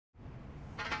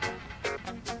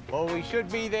Well, we should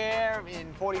be there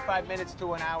in 45 minutes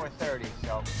to an hour 30,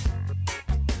 so.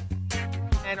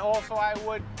 And also, I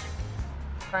would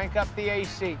crank up the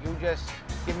AC. You just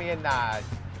give me a nod.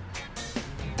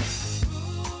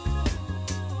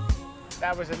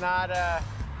 That was a nod,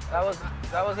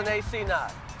 That was an AC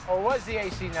nod. or was the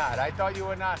AC nod? I thought you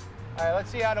were not. All right, let's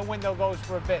see how the window goes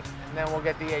for a bit, and then we'll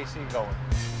get the AC going.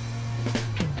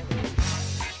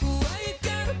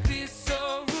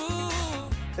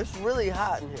 It's really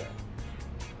hot in here.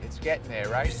 It's getting there,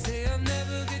 right?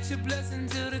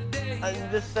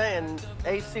 I'm just saying,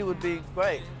 AC would be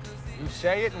great. You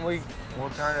say it, and we'll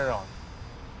turn it on.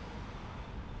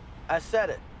 I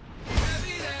said it.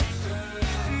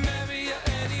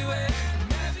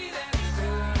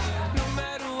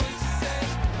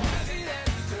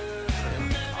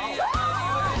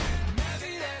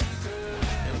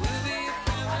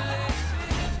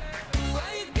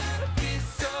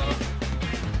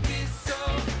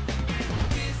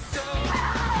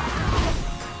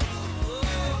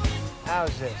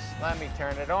 How's this? Let me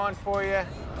turn it on for you.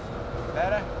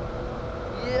 Better?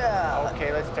 Yeah.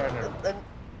 Okay, let's turn it on.